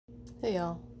Hey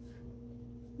y'all,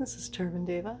 this is Turban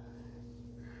Diva.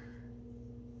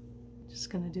 Just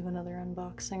gonna do another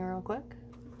unboxing real quick.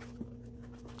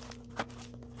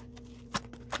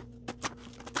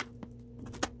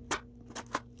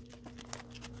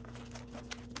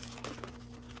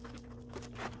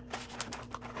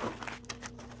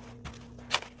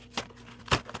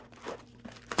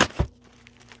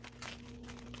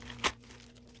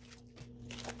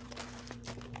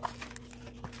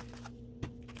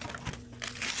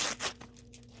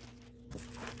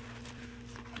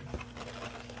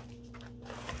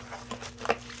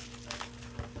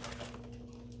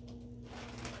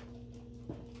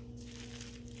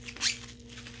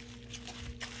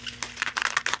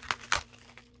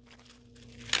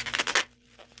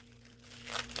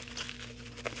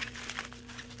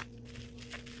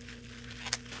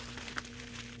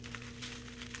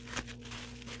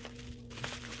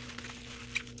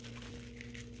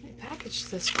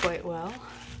 Packaged this quite well,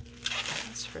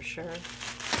 that's for sure.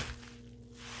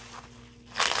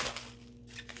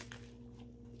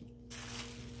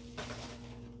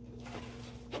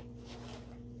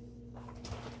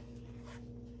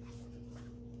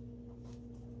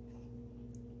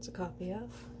 It's a copy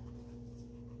of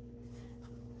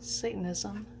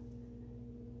Satanism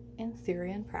in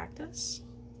Theory and Practice,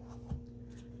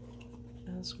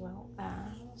 as well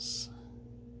as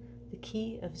the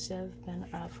Key of Zev ben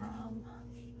Avram.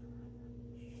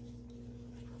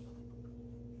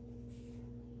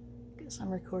 Guess I'm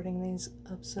recording these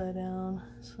upside down,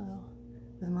 so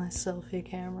with my selfie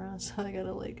camera, so I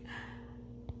gotta like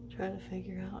try to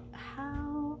figure out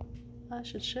how I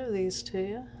should show these to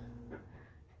you.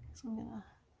 So I'm gonna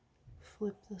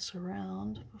flip this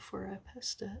around before I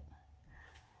post it.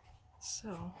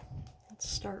 So let's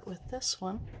start with this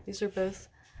one. These are both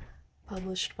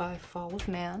published by Fall of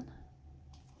Man.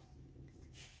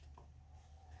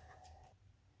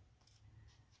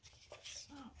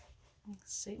 So,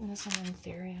 Satanism in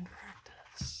Theory and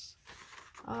Practice.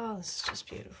 Oh, this is just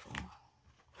beautiful.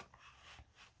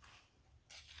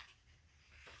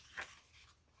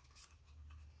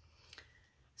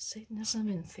 Satanism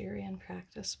in Theory and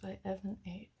Practice by Evan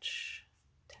H.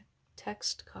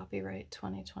 Text copyright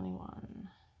 2021.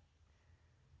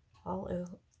 All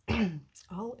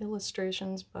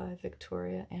illustrations by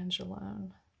Victoria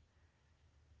Angelone.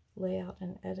 Layout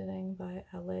and editing by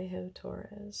Alejo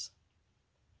Torres.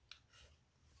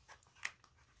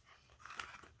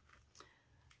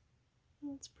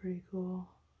 That's pretty cool.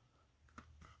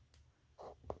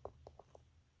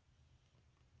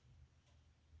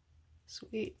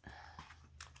 Sweet.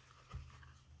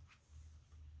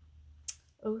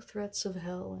 Oh, threats of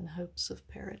hell and hopes of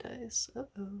paradise.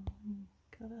 Uh-oh.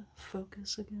 Gotta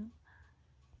focus again.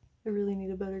 I really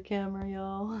need a better camera,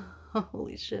 y'all.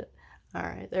 Holy shit.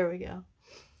 Alright, there we go.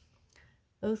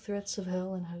 Oh, threats of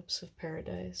hell and hopes of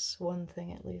paradise. One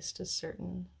thing at least is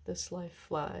certain. This life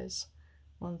flies.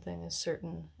 One thing is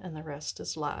certain, and the rest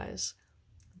is lies.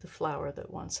 The flower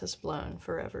that once has blown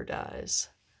forever dies.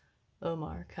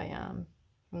 Omar Khayyam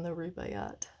from the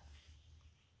Rubaiyat.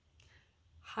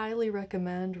 Highly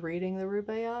recommend reading the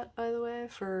Rubaiyat, by the way,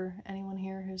 for anyone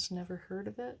here who's never heard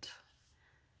of it.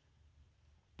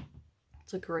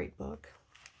 It's a great book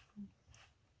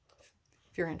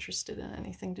if you're interested in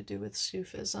anything to do with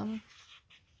Sufism.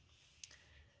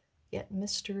 Yet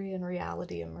mystery and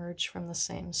reality emerge from the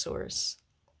same source.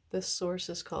 This source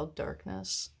is called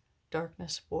darkness,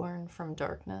 darkness born from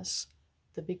darkness,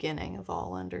 the beginning of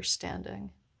all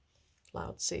understanding.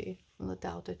 Lao Tzu from the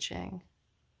Tao Te Ching.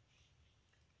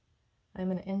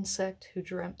 I'm an insect who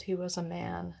dreamt he was a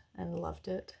man and loved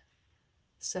it.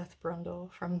 Seth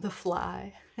Brundle from The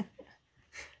Fly.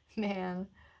 Man,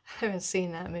 I haven't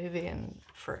seen that movie in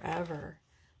forever.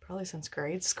 Probably since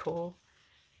grade school.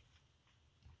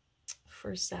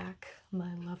 For Zach,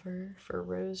 my lover. For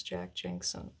Rose, Jack,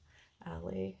 Jinx, and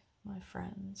Allie, my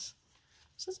friends.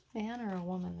 Was this a man or a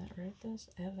woman that wrote this?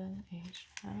 Evan H.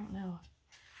 I don't know.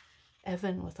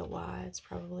 Evan with a Y. It's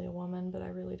probably a woman, but I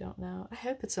really don't know. I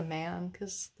hope it's a man,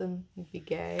 because then he'd be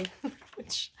gay,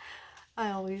 which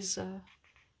I always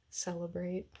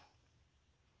celebrate.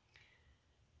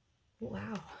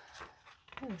 Wow.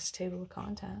 Look at this table of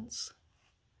contents.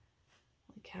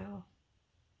 Holy cow.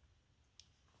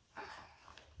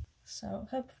 So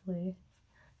hopefully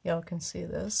y'all can see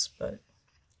this, but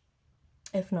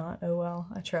if not, oh well,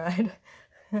 I tried.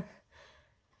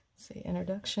 See,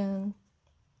 introduction.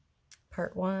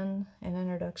 Part 1, an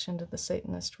introduction to the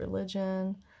Satanist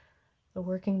religion, a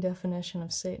working definition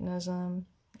of Satanism,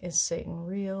 is Satan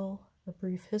real, a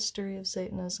brief history of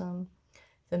Satanism,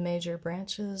 the major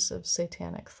branches of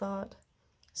satanic thought,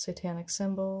 satanic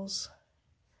symbols,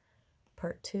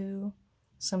 Part 2,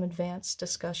 some advanced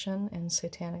discussion in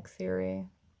satanic theory,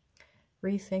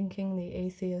 rethinking the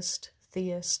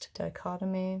atheist-theist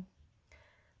dichotomy,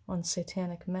 on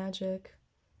satanic magic,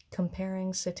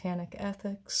 comparing satanic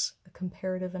ethics, a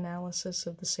comparative analysis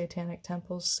of the Satanic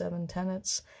Temple's 7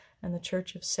 tenets and the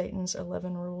Church of Satan's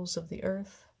 11 rules of the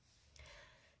earth.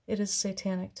 It is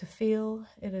satanic to feel,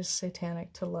 it is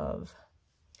satanic to love.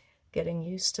 Getting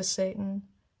used to Satan,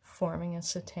 forming a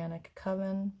satanic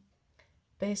coven,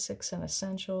 basics and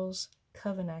essentials,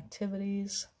 coven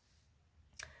activities,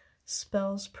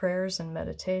 spells, prayers, and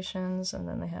meditations, and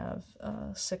then they have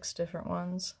 6 different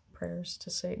ones, prayers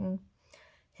to Satan,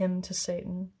 hymn to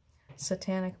Satan,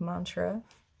 satanic mantra,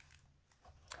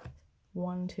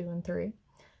 1, 2, and 3,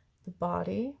 the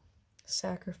body,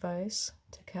 sacrifice,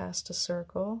 to cast a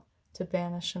circle, to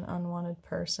banish an unwanted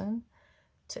person,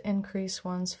 to increase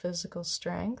one's physical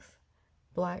strength,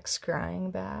 black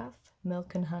scrying bath,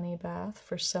 milk and honey bath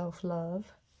for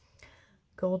self-love,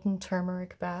 golden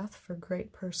turmeric bath for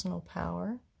great personal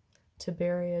power, to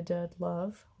bury a dead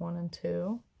love, 1 and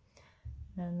 2,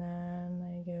 and then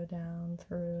they go down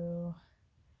through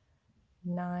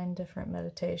 9 different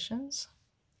meditations,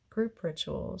 group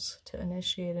rituals, to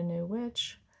initiate a new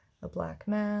witch, a black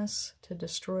mass, to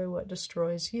destroy what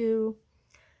destroys you,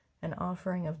 an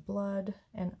offering of blood,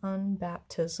 and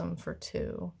unbaptism for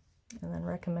 2, and then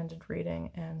recommended reading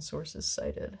and sources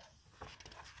cited.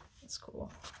 That's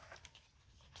cool.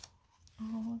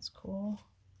 Oh, that's cool.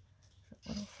 That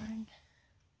little thing.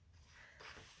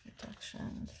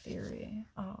 Reduction theory.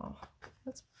 Oh,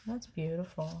 that's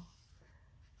beautiful.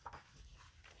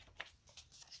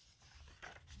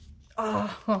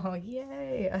 Oh,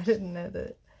 yay! I didn't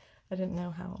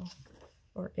know how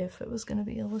or if it was going to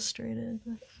be illustrated,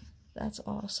 but that's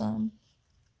awesome.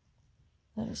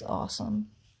 That is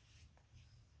awesome.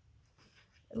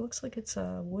 It looks like it's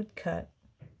a woodcut.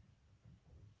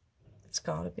 It's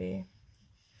gotta be.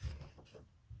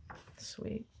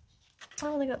 Sweet.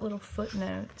 Oh, they got little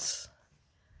footnotes.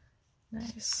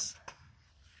 Nice.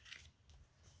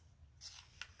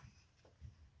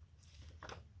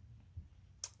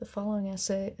 The following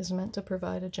essay is meant to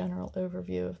provide a general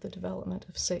overview of the development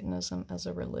of Satanism as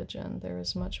a religion. There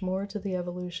is much more to the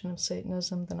evolution of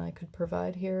Satanism than I could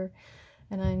provide here,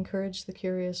 and I encourage the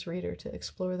curious reader to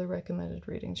explore the recommended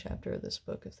reading chapter of this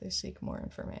book if they seek more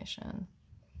information.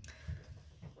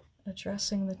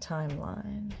 Addressing the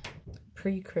timeline.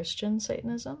 Pre-Christian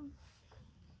Satanism.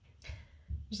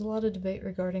 There's a lot of debate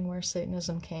regarding where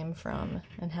Satanism came from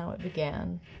and how it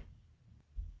began,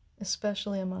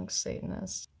 especially amongst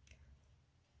Satanists.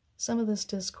 Some of this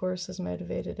discourse is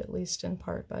motivated, at least in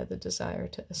part, by the desire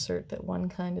to assert that one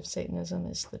kind of Satanism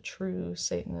is the true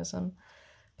Satanism,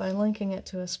 by linking it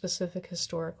to a specific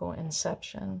historical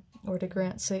inception, or to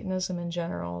grant Satanism in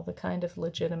general the kind of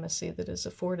legitimacy that is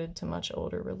afforded to much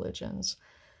older religions.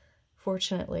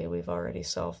 Fortunately, we've already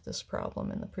solved this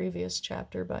problem in the previous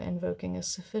chapter by invoking a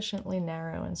sufficiently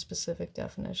narrow and specific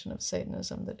definition of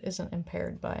Satanism that isn't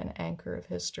impaired by an anchor of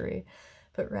history,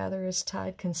 but rather is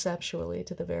tied conceptually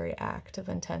to the very act of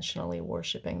intentionally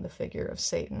worshiping the figure of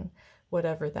Satan,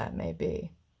 whatever that may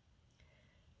be.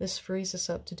 This frees us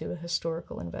up to do a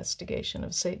historical investigation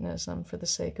of Satanism for the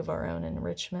sake of our own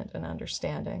enrichment and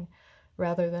understanding,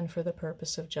 rather than for the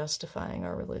purpose of justifying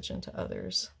our religion to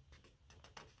others.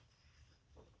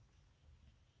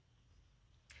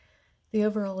 The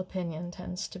overall opinion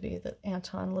tends to be that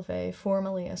Anton LaVey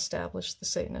formally established the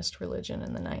Satanist religion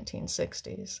in the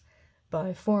 1960s.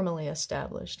 By formally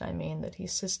established, I mean that he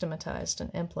systematized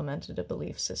and implemented a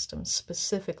belief system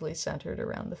specifically centered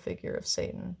around the figure of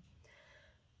Satan.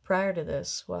 Prior to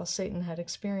this, while Satan had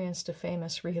experienced a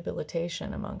famous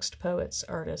rehabilitation amongst poets,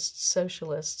 artists,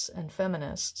 socialists, and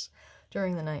feminists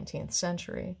during the 19th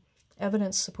century,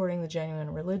 evidence supporting the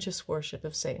genuine religious worship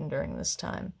of Satan during this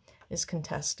time is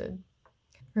contested.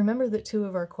 Remember that 2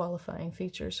 of our qualifying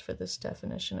features for this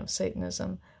definition of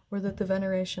Satanism were that the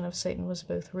veneration of Satan was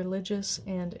both religious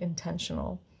and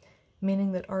intentional,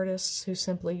 meaning that artists who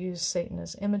simply used Satan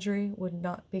as imagery would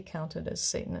not be counted as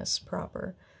Satanists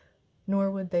proper,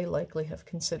 nor would they likely have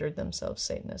considered themselves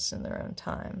Satanists in their own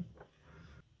time.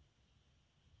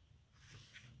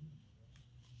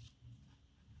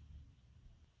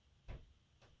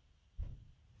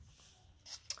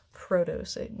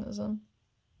 Proto-Satanism.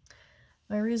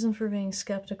 My reason for being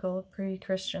skeptical of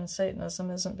pre-Christian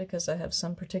Satanism isn't because I have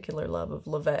some particular love of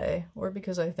LaVey, or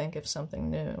because I think if something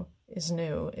new,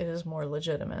 it is more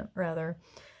legitimate. Rather,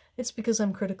 it's because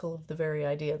I'm critical of the very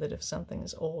idea that if something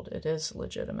is old, it is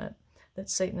legitimate, that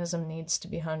Satanism needs to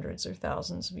be hundreds or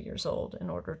thousands of years old in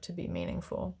order to be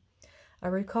meaningful. I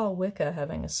recall Wicca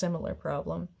having a similar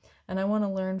problem, and I want to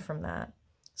learn from that.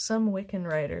 Some Wiccan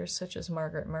writers, such as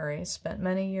Margaret Murray, spent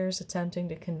many years attempting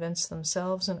to convince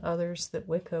themselves and others that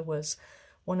Wicca was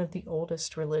one of the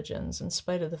oldest religions, in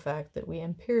spite of the fact that we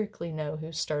empirically know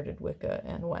who started Wicca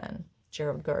and when.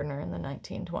 Gerald Gardner in the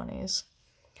 1920s.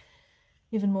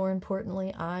 Even more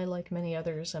importantly, I, like many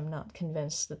others, am not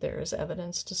convinced that there is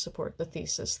evidence to support the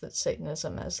thesis that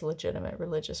Satanism as legitimate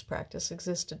religious practice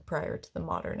existed prior to the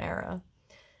modern era.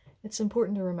 It's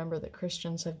important to remember that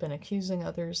Christians have been accusing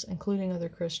others, including other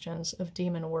Christians, of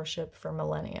demon worship for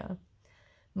millennia.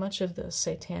 Much of the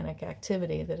satanic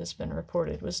activity that has been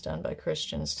reported was done by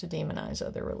Christians to demonize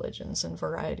other religions and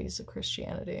varieties of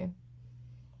Christianity.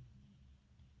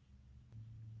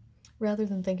 Rather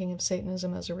than thinking of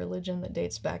Satanism as a religion that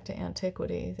dates back to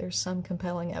antiquity, there's some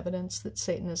compelling evidence that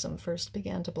Satanism first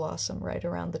began to blossom right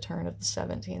around the turn of the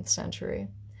 17th century.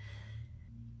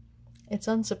 It's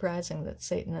unsurprising that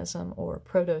Satanism, or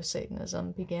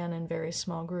Proto-Satanism, began in very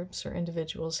small groups or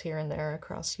individuals here and there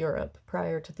across Europe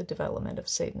prior to the development of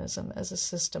Satanism as a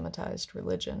systematized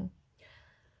religion.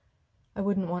 I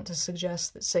wouldn't want to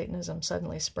suggest that Satanism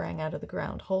suddenly sprang out of the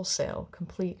ground wholesale,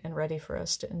 complete and ready for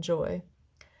us to enjoy.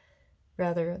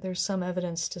 Rather, there's some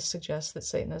evidence to suggest that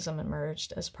Satanism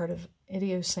emerged as part of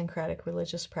idiosyncratic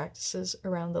religious practices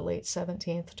around the late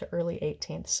 17th to early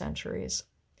 18th centuries.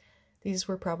 These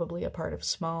were probably a part of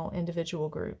small individual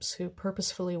groups who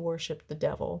purposefully worshipped the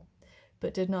devil,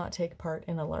 but did not take part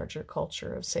in a larger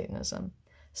culture of Satanism,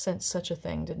 since such a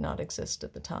thing did not exist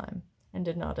at the time, and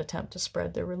did not attempt to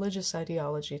spread their religious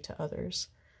ideology to others.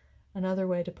 Another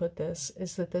way to put this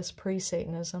is that this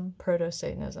pre-Satanism,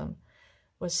 Proto-Satanism,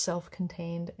 was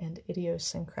self-contained and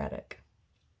idiosyncratic.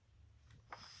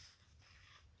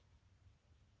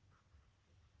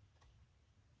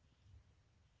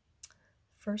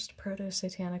 First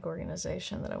proto-satanic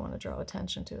organization that I want to draw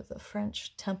attention to, the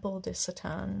French Temple de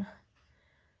Satan.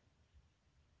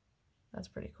 That's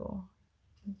pretty cool.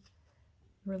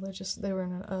 They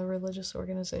were a religious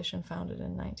organization founded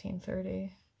in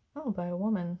 1930. Oh, by a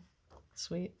woman.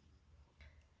 Sweet.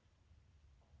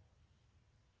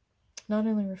 Not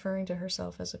only referring to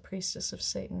herself as a priestess of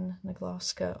Satan,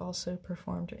 Nagloska also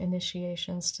performed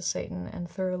initiations to Satan and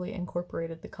thoroughly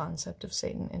incorporated the concept of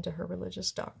Satan into her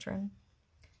religious doctrine.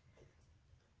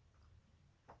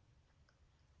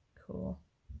 Cool.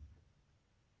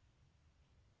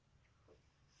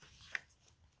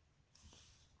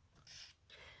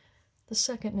 The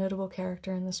second notable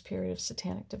character in this period of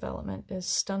satanic development is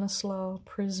Stanislaw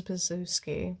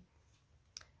Przybyszewski,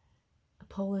 a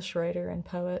Polish writer and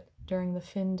poet during the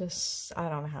I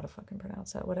don't know how to fucking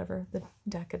pronounce that, whatever, the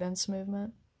Decadence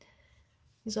movement.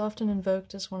 He's often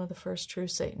invoked as one of the first true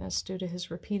Satanists due to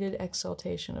his repeated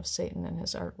exaltation of Satan in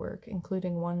his artwork,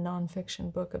 including one non-fiction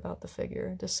book about the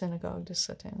figure, De Synagogue de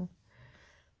Satan,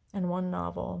 and one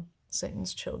novel,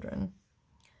 Satan's Children.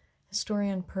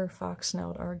 Historian Per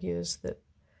Foxneld argues that,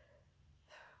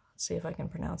 let's see if I can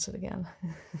pronounce it again,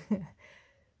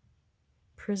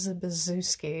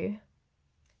 Przybyszewski,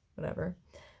 whatever,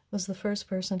 was the first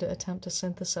person to attempt to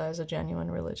synthesize a genuine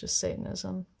religious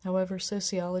Satanism. However,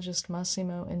 sociologist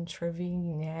Massimo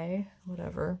Introvigne,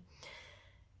 whatever,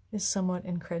 is somewhat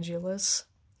incredulous.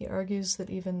 He argues that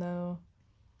even though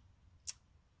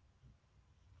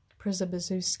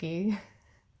Przybyszewski,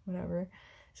 whatever,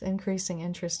 his increasing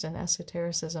interest in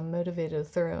esotericism motivated a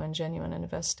thorough and genuine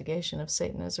investigation of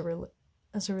Satan as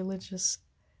a religious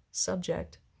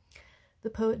subject, the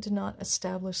poet did not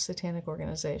establish satanic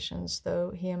organizations,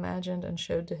 though he imagined and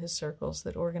showed to his circles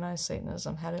that organized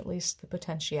Satanism had at least the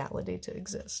potentiality to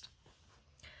exist.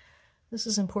 This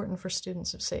is important for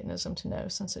students of Satanism to know,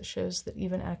 since it shows that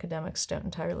even academics don't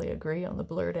entirely agree on the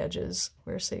blurred edges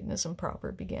where Satanism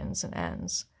proper begins and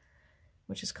ends,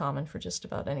 which is common for just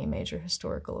about any major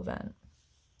historical event.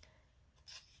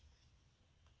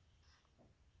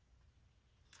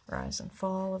 Rise and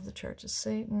fall of the Church of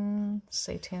Satan,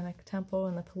 Satanic Temple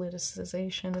and the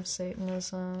politicization of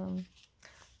Satanism.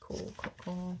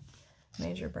 Cool.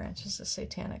 Major branches of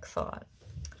Satanic thought.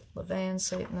 Levian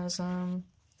Satanism,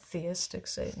 Theistic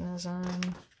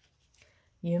Satanism,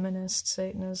 Humanist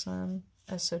Satanism,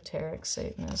 Esoteric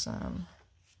Satanism,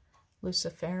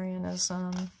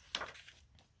 Luciferianism,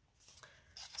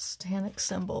 Satanic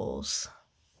symbols,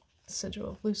 Sigil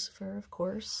of Lucifer, of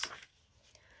course,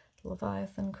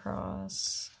 Leviathan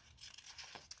cross,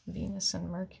 Venus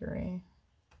and Mercury.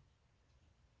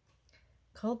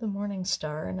 Called the morning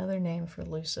star, another name for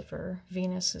Lucifer,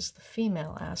 Venus is the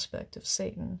female aspect of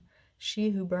Satan, she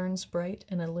who burns bright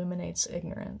and illuminates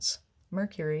ignorance.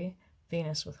 Mercury,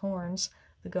 Venus with horns,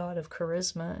 the god of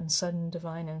charisma and sudden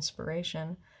divine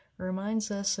inspiration,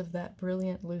 reminds us of that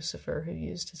brilliant Lucifer who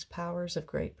used his powers of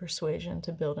great persuasion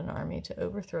to build an army to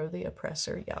overthrow the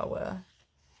oppressor Yahweh.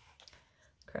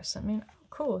 Crescent moon. Oh,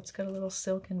 cool. It's got a little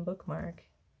silken bookmark.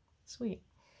 Sweet.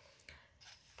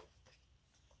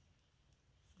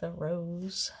 The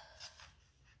rose.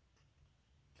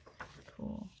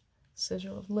 Cool.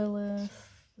 Sigil of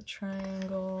Lilith. The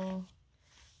triangle.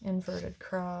 Inverted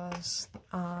cross.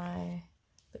 The eye.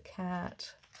 The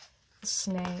cat. The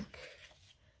snake.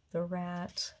 The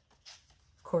rat.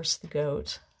 Of course, the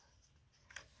goat.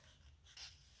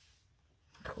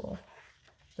 Cool.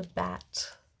 The bat.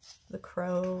 The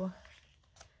crow.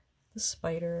 The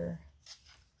spider.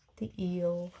 The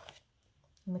eel.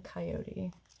 And the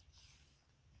coyote.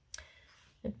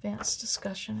 Advanced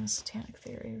discussion in satanic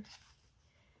theory.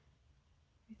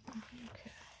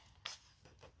 Okay.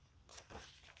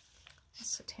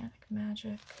 Satanic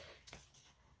magic.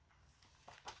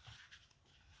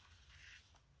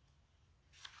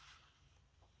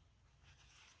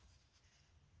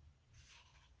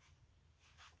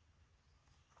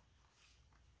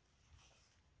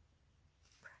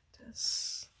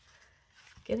 Practice.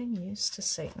 Getting used to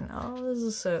Satan. Oh,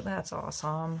 that's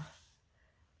awesome.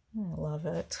 I love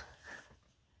it.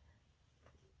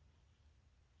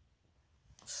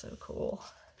 It's so cool.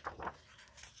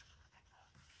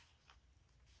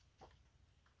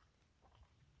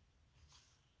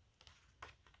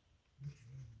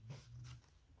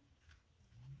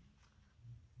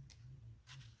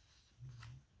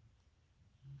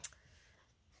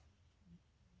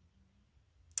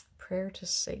 Prayer to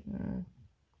Satan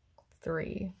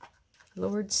 3.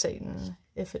 Lord Satan,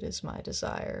 if it is my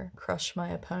desire, crush my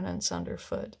opponents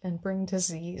underfoot and bring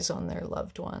disease on their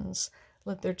loved ones.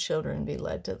 Let their children be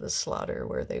led to the slaughter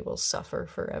where they will suffer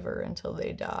forever until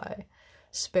they die.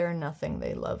 Spare nothing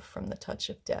they love from the touch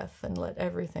of death, and let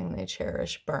everything they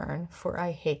cherish burn, for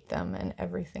I hate them, and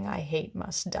everything I hate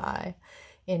must die.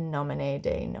 In nomine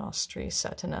Dei nostri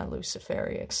Satana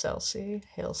Luciferi excelsi.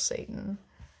 Hail Satan.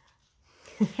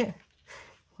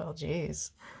 Well,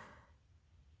 geez.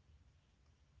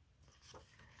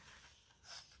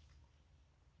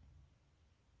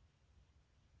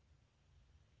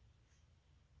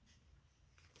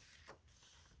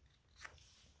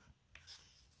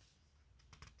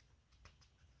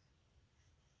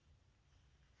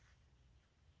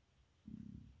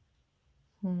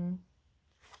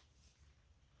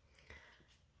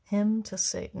 Hymn to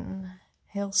Satan.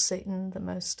 Hail Satan, the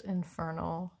most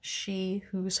infernal, she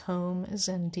whose home is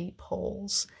in deep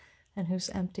holes, and whose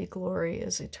empty glory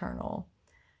is eternal.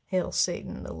 Hail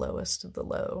Satan, the lowest of the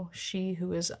low, she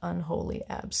who is unholy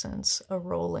absence, a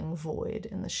rolling void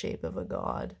in the shape of a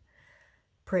god.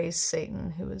 Praise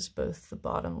Satan, who is both the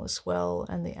bottomless well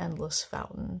and the endless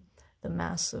fountain, the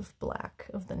massive black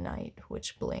of the night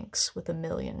which blinks with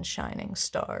 1,000,000 shining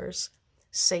stars.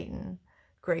 Satan,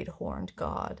 great horned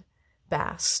god,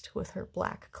 bast with her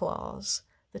black claws,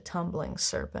 the tumbling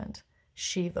serpent,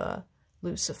 Shiva,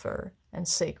 Lucifer, and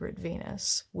sacred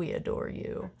Venus, we adore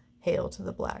you. Hail to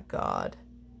the black god.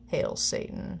 Hail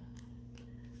Satan.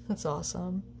 That's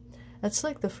awesome. That's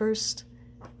the first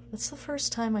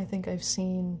time I think I've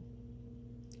seen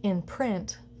in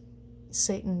print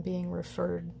Satan being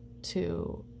referred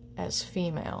to as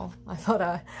female. I thought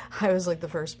I was the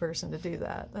first person to do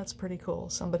that. That's pretty cool.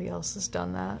 Somebody else has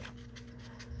done that.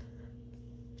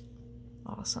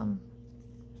 Awesome.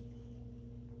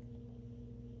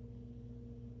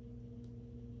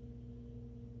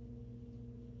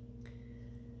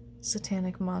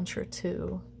 Satanic Mantra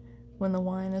 2. When the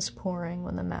wine is pouring,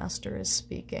 when the master is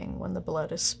speaking, when the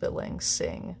blood is spilling,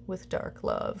 sing with dark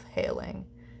love, hailing.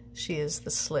 She is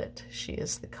the slit, she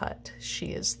is the cut, she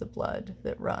is the blood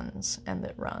that runs and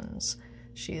that runs.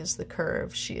 She is the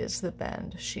curve, she is the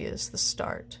bend, she is the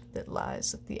start that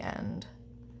lies at the end.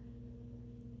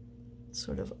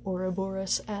 Sort of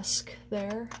Ouroboros-esque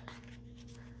there.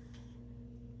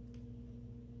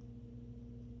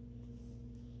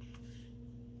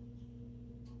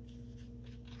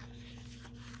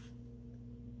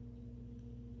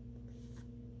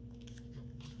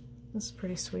 This is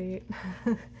pretty sweet.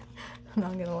 I'm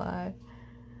not gonna lie.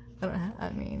 I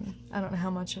don't know how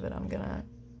much of it I'm gonna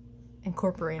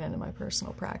incorporate into my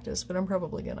personal practice, but I'm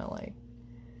probably gonna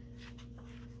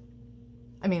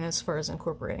as far as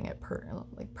incorporating it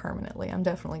permanently, I'm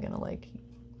definitely gonna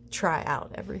try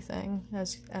out everything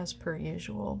as per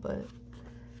usual, but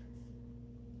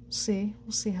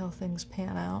we'll see how things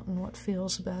pan out and what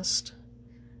feels best.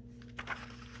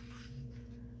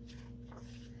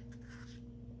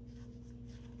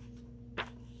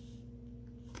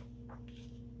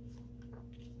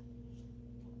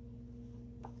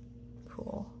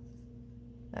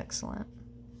 Excellent.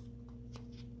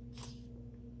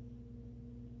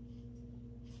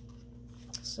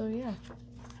 So yeah,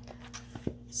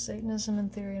 Satanism in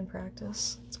theory and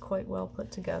practice. It's quite well put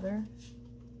together.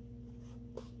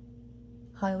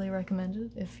 Highly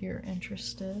recommended if you're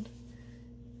interested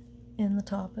in the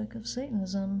topic of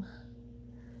Satanism.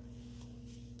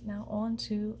 Now on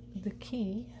to the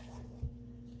Key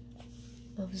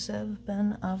of Zev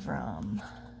ben Avram.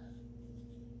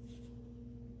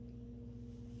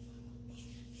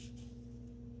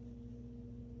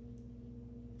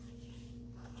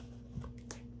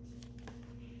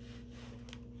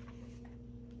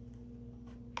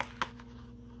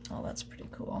 Oh, that's pretty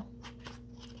cool.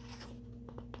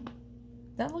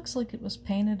 That looks like it was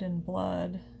painted in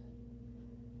blood,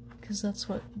 because that's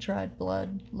what dried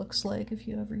blood looks like if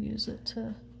you ever use it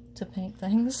to paint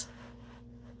things.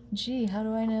 Gee, how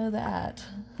do I know that?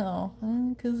 Oh,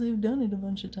 because they've done it a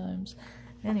bunch of times.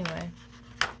 Anyway.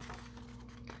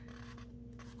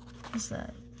 What's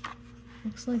that?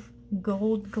 Looks like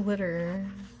gold glitter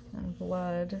and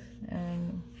blood,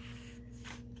 and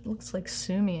looks like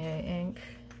Sumier ink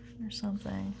or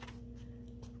something.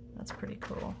 That's pretty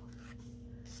cool.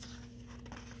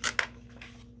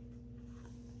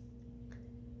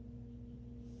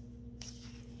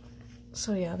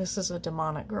 So yeah, this is a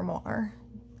demonic grimoire.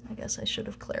 I guess I should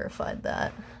have clarified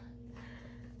that.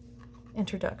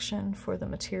 Introduction for the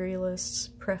materialists,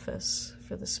 preface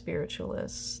for the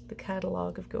spiritualists, the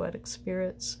catalog of goetic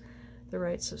spirits, the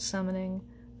rites of summoning,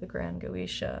 the grand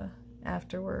Goetia,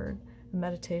 afterward, a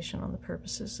meditation on the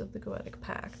purposes of the Goetic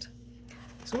Pact.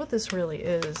 So what this really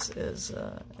is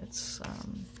it's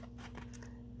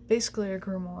basically a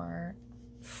grimoire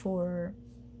for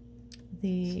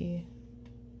the,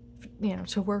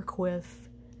 to work with,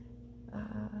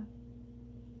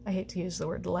 I hate to use the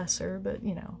word lesser, but,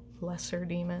 lesser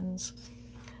demons.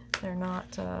 They're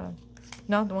not the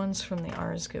ones from the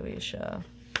Ars Goetia.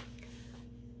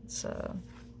 It's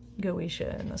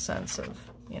Goetia in the sense of,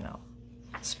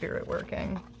 spirit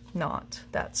working, not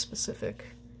that specific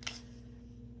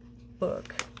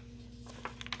book.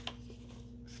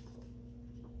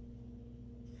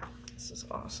 This is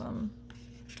awesome.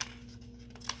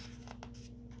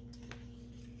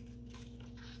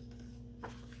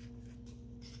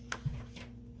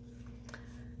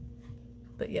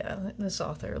 But yeah, this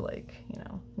author,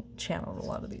 channeled a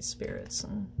lot of these spirits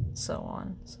and so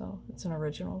on. So it's an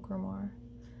original grimoire.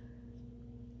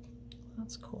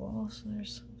 That's cool. So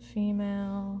there's a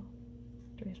female,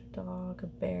 a dog, a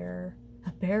bear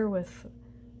with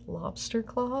lobster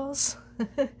claws.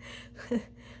 I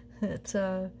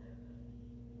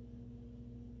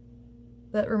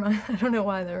don't know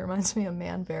why that reminds me of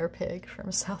Man Bear Pig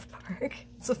from South Park.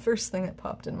 It's the first thing that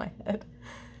popped in my head.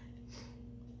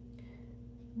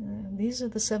 These are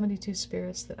the 72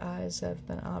 spirits that I, Zev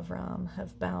ben Avram,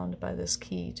 have bound by this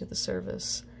key to the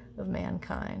service of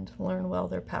mankind. Learn well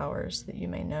their powers, that you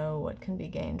may know what can be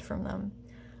gained from them.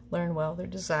 Learn well their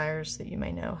desires, that you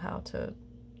may know how to...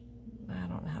 I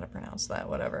don't know how to pronounce that,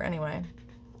 whatever. Anyway.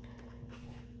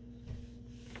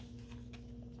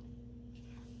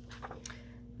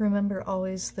 Remember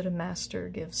always that a master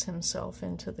gives himself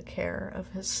into the care of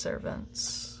his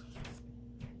servants.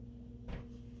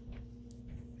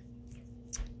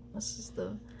 This is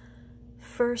the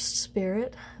first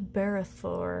spirit,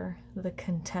 Barathor, the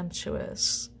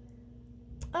Contemptuous.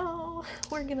 Oh,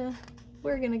 we're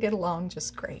gonna get along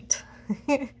just great.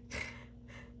 The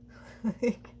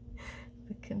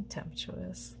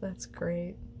Contemptuous, that's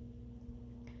great.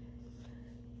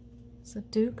 It's a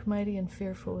duke, mighty and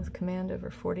fearful, with command over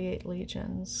 48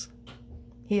 legions.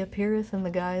 He appeareth in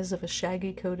the guise of a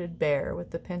shaggy-coated bear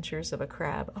with the pincers of a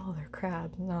crab. Oh, they're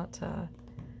crab, not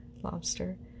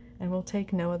lobster. And will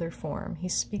take no other form. He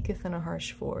speaketh in a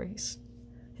harsh voice.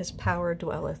 His power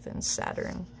dwelleth in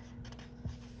Saturn.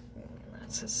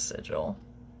 That's his sigil.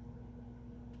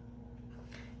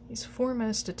 He's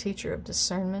foremost a teacher of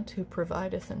discernment, who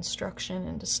provideth instruction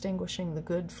in distinguishing the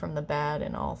good from the bad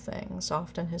in all things.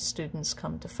 Often his students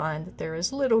come to find that there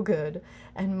is little good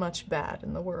and much bad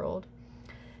in the world.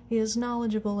 He is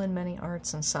knowledgeable in many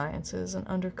arts and sciences, and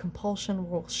under compulsion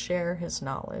will share his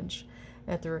knowledge.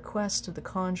 At the request of the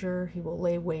conjurer, he will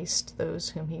lay waste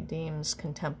those whom he deems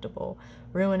contemptible,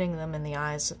 ruining them in the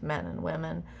eyes of men and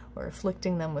women, or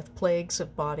afflicting them with plagues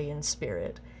of body and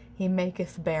spirit. He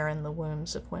maketh barren the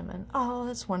wombs of women. Oh,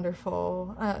 that's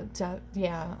wonderful.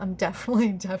 Yeah, I'm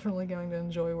definitely going to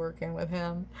enjoy working with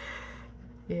him.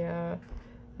 Yeah,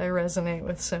 I resonate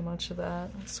with so much of that.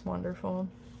 It's wonderful.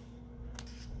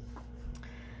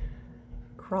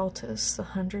 Kraltus, the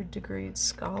 100-degreed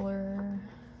scholar.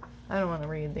 I don't want to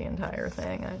read the entire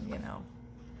thing,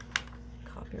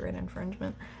 copyright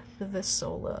infringement. The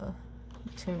Visola,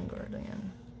 Tomb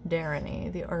Guardian.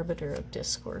 Darani, the Arbiter of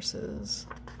Discourses.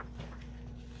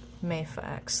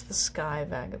 Mayfax, the Sky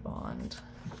Vagabond.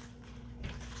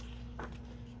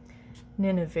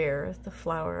 Nineveh, the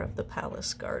Flower of the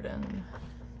Palace Garden.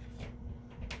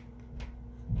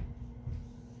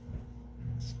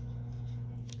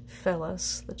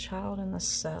 Phyllis, the Child in the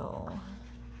Cell.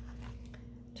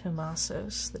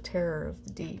 Tomasos, the Terror of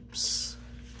the Deeps.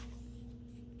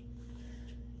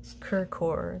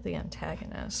 Kirkor, the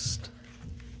Antagonist.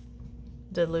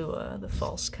 Delua, the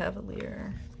False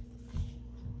Cavalier.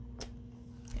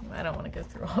 Anyway, I don't want to go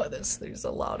through all of this. There's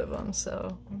a lot of them,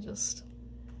 so I'll just...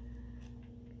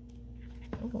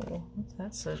 Oh, what's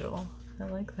that sigil? I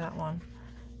like that one.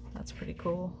 That's pretty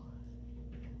cool.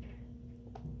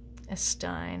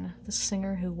 Estein, the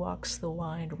Singer who Walks the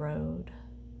Wide Road.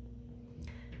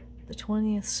 The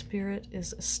 20th spirit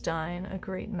is Estein, a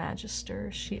great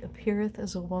magister. She appeareth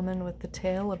as a woman with the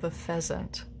tail of a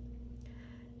pheasant,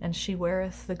 and she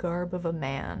weareth the garb of a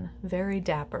man, very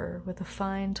dapper, with a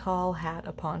fine tall hat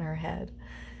upon her head,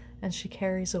 and she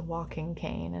carries a walking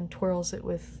cane, and twirls it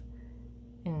with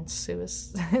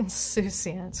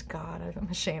insouciance. God, I'm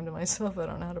ashamed of myself, I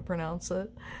don't know how to pronounce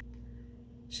it.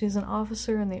 She's an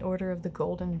officer in the Order of the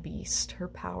Golden Beast. Her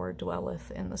power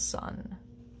dwelleth in the sun.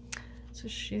 So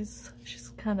she's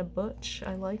kind of butch.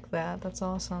 I like that. That's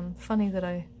awesome. Funny that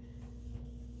I,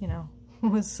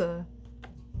 was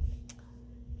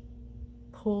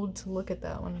pulled to look at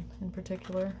that one in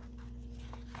particular.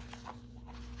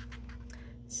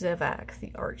 Zevak,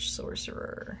 the Arch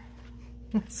Sorcerer.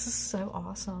 This is so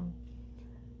awesome.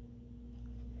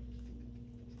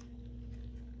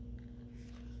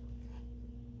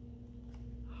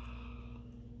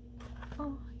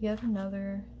 Oh, yet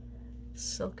another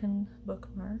silken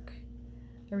bookmark.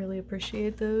 I really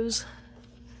appreciate those.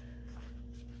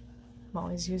 I'm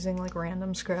always using like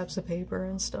random scraps of paper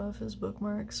and stuff as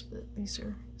bookmarks, but these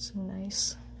are so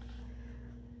nice.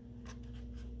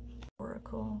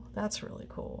 Oracle. That's really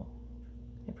cool.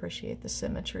 I appreciate the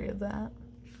symmetry of that.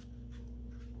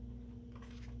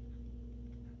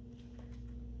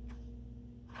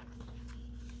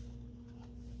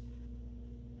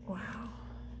 Wow.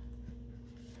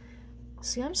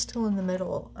 See, I'm still in the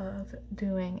middle of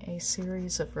doing a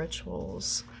series of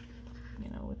rituals,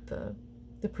 with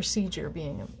the procedure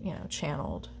being,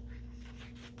 channeled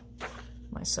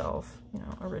myself,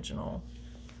 original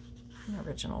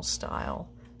style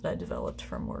that I developed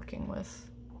from working with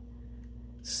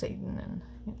Satan and,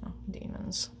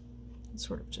 demons. It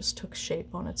sort of just took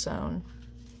shape on its own.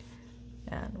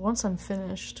 And once I'm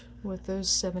finished with those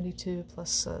 72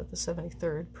 plus the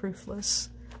 73rd proofless,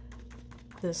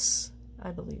 this,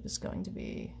 I believe, is going to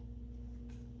be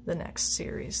the next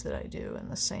series that I do in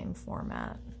the same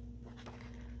format.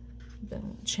 I've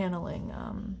been channeling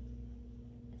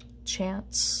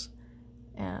chants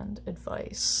and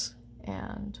advice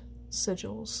and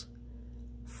sigils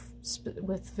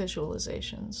with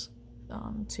visualizations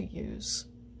to use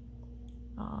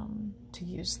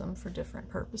them for different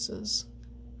purposes,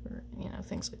 for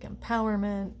things like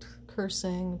empowerment,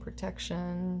 cursing,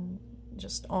 protection,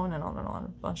 just on and on and on, a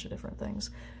bunch of different things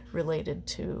related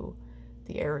to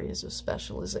the areas of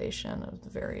specialization of the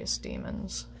various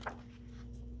demons.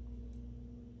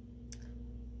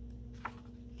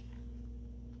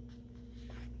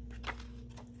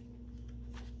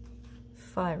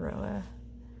 Phairoa,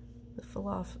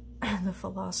 the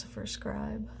philosopher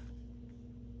scribe.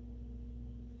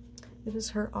 It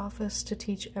is her office to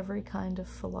teach every kind of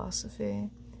philosophy.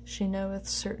 She knoweth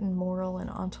certain moral and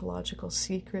ontological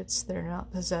secrets that are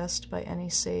not possessed by any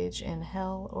sage in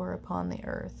hell or upon the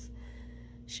earth.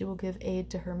 She will give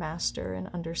aid to her master in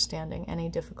understanding any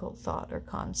difficult thought or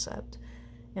concept.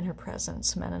 In her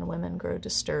presence, men and women grow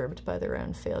disturbed by their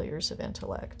own failures of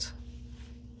intellect.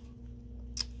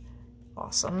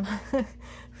 Awesome.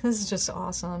 This is just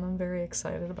awesome. I'm very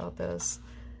excited about this.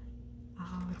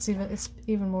 Oh, it's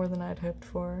even more than I'd hoped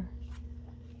for.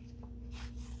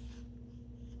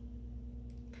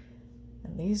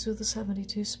 And these are the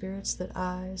 72 spirits that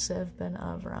I, Zev ben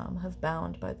Avram, have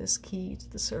bound by this key to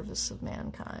the service of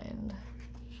mankind.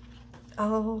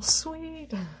 Oh,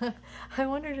 sweet! I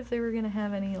wondered if they were going to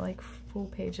have any,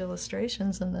 full-page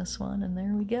illustrations in this one, and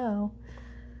there we go.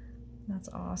 That's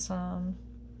awesome.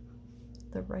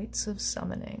 The Rites of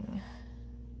Summoning.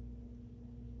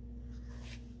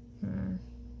 I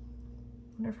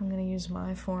wonder if I'm going to use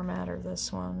my format or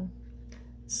this one.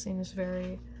 It seems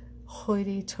very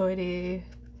hoity-toity,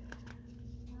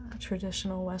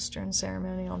 traditional Western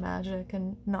ceremonial magic,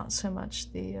 and not so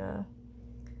much the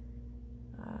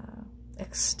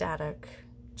ecstatic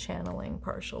channeling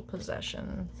partial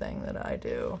possession thing that I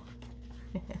do.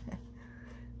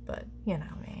 But, you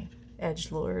know me.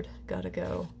 Edgelord. Gotta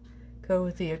go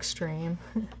with the extreme.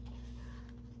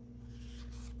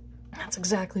 That's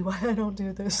exactly why I don't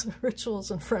do those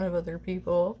rituals in front of other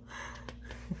people.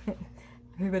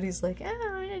 Everybody's like, I'm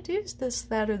gonna do this,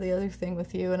 that, or the other thing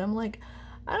with you. And I'm like,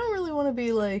 I don't really want to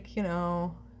be like, you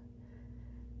know,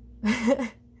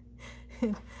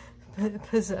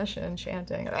 possession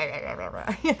chanting.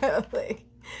 You know,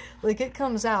 like it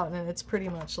comes out and it's pretty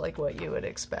much like what you would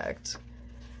expect.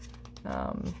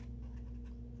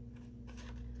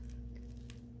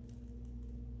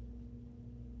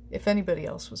 If anybody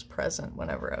else was present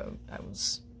whenever I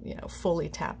was, you know, fully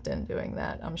tapped in doing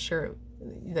that, I'm sure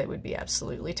they would be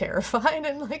absolutely terrified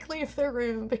and like leave their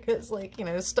room because, like, you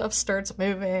know, stuff starts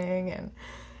moving and,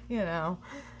 you know,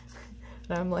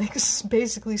 and I'm like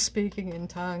basically speaking in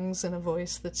tongues in a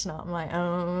voice that's not my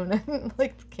own, and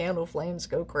like the candle flames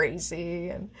go crazy,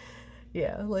 and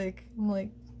yeah, like I'm like,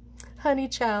 honey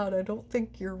child, I don't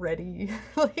think you're ready.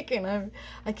 Like, and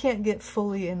I can't get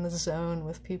fully in the zone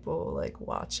with people like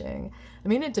watching. I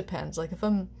mean, it depends. Like if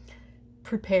I'm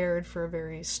prepared for a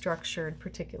very structured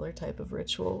particular type of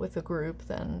ritual with a group,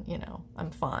 then, you know,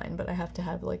 I'm fine, but I have to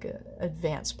have like a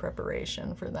advanced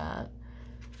preparation for that.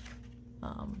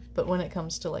 But when it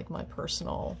comes to like my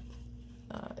personal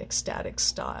ecstatic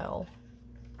style,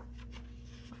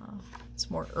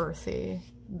 it's more earthy,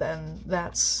 then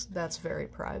that's very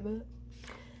private.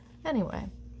 Anyway,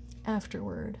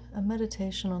 afterward, a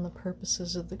meditation on the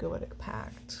purposes of the Goetic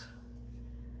Pact.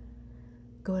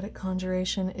 Goetic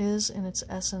conjuration is, in its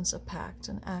essence, a pact,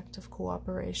 an act of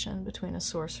cooperation between a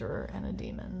sorcerer and a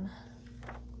demon.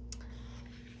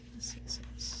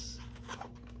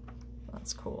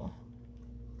 That's cool.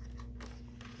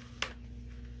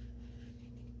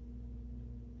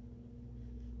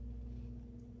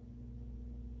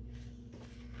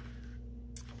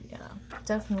 Yeah,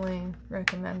 definitely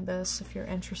recommend this if you're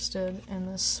interested in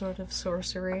this sort of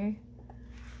sorcery.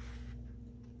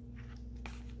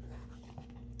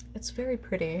 It's very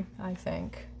pretty, I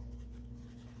think.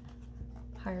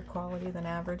 Higher quality than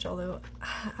average, although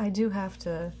I do have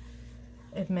to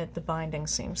admit the binding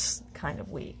seems kind of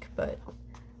weak, but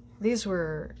these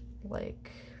were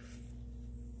like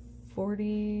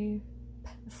 40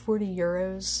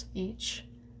 euros each,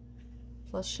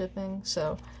 plus shipping,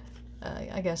 so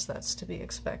I guess that's to be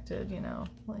expected, you know,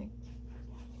 like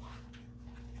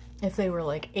if they were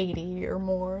like 80 or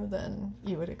more, then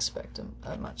you would expect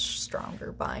a much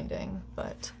stronger binding,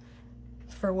 but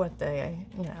for what they,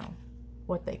 you know,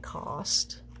 what they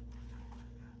cost,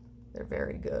 they're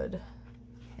very good,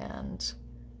 and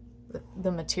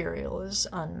the material is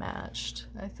unmatched,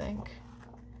 I think,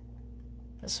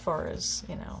 as far as,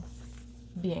 you know,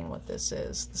 being what this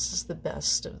is. This is the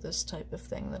best of this type of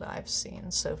thing that I've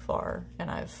seen so far, and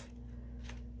I've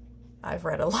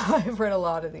read a lot. I've read a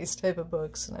lot of these type of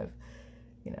books, and I've,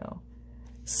 you know,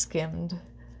 skimmed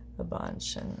a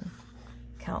bunch and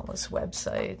countless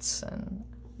websites, and,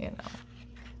 you know,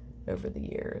 over the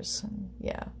years, and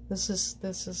yeah, this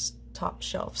is top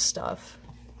shelf stuff.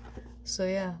 So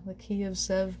yeah, the Key of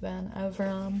Zev by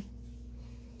Avram,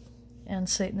 and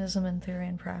Satanism in Theory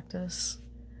and Practice.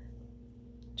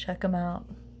 Check them out.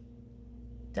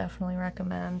 Definitely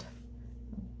recommend.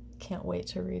 Can't wait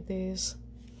to read these.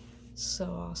 So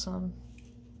awesome.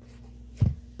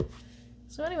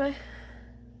 So anyway,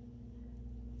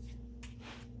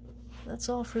 that's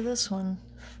all for this one,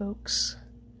 folks.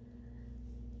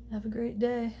 Have a great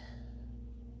day.